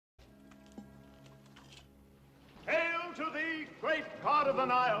Great God of the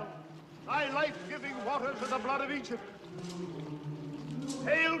Nile, thy life-giving waters are the blood of Egypt.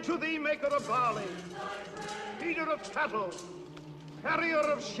 Hail to thee, maker of barley, feeder of cattle, carrier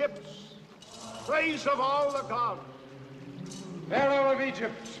of ships, praise of all the gods. Pharaoh of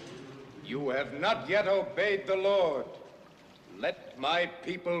Egypt, you have not yet obeyed the Lord. Let my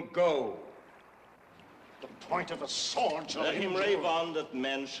people go. The point of a sword shall Let him rave on that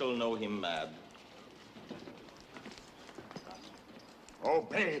men shall know him mad.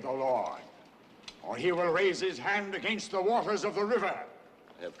 Obey the Lord, or he will raise his hand against the waters of the river.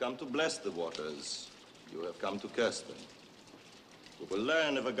 I have come to bless the waters. You have come to curse them. We will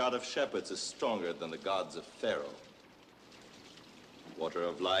learn if a god of shepherds is stronger than the gods of Pharaoh. Water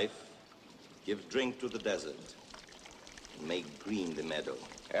of life, give drink to the desert, and make green the meadow.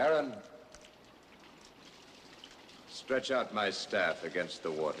 Aaron, stretch out my staff against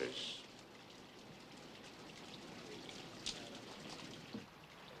the waters.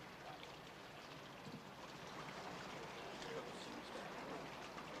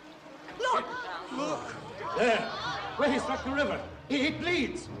 Look! There, where he struck the river. It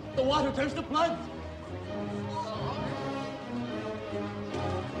bleeds. The water turns to blood.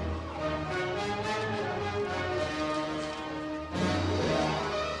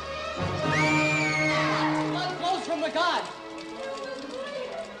 Blood flows from the god.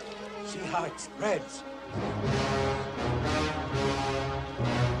 See how it spreads.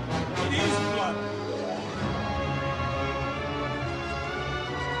 It is blood.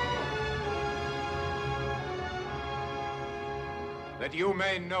 That you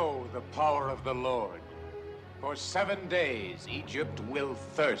may know the power of the Lord. For 7 days, Egypt will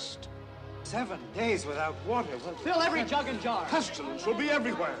thirst. 7 days without water will fill every jug and jar. Pestilence will be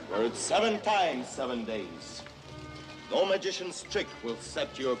everywhere. Were it 7 times 7 days, no magician's trick will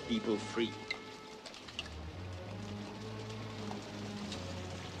set your people free.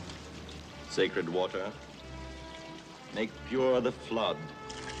 Sacred water, make pure the flood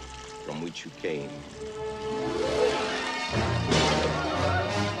from which you came.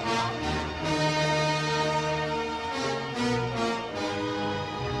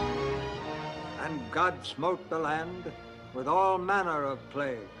 And God smote the land with all manner of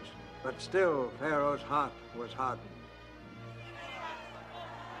plagues, but still Pharaoh's heart was hardened.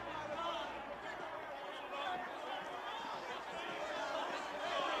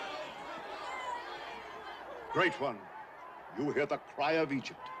 Great one, you hear the cry of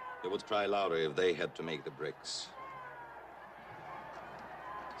Egypt. They would cry louder if they had to make the bricks.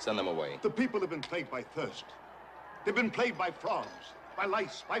 Send them away. The people have been plagued by thirst. They've been plagued by frogs, by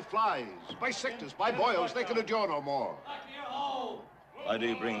lice, by flies, by sickness, by boils. They can endure no more. Why do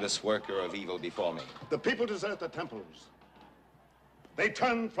you bring this worker of evil before me? The people desert the temples. They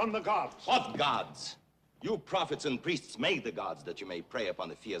turn from the gods. What gods? You prophets and priests made the gods that you may prey upon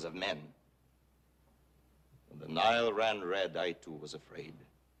the fears of men. When the Nile ran red, I too was afraid.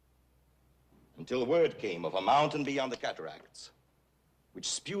 Until word came of a mountain beyond the cataracts, which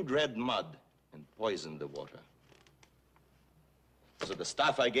spewed red mud and poisoned the water. Was it the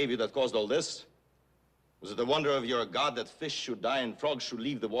staff I gave you that caused all this? Was it the wonder of your God that fish should die and frogs should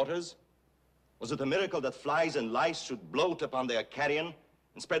leave the waters? Was it the miracle that flies and lice should bloat upon their carrion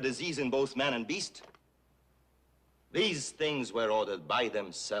and spread disease in both man and beast? These things were ordered by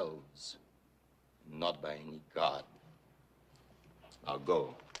themselves, not by any god. Now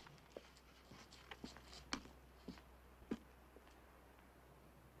go.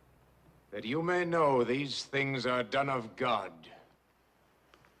 That you may know these things are done of God.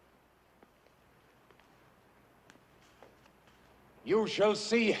 You shall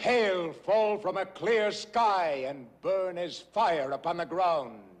see hail fall from a clear sky and burn as fire upon the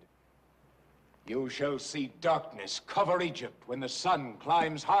ground. You shall see darkness cover Egypt when the sun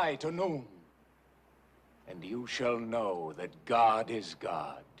climbs high to noon. And you shall know that God is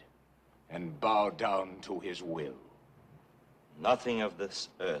God, and bow down to his will. Nothing of this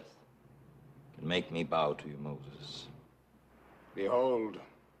earth can make me bow to you, Moses. Behold,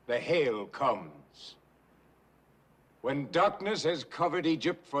 the hail comes. When darkness has covered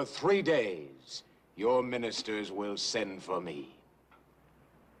Egypt for 3 days, your ministers will send for me.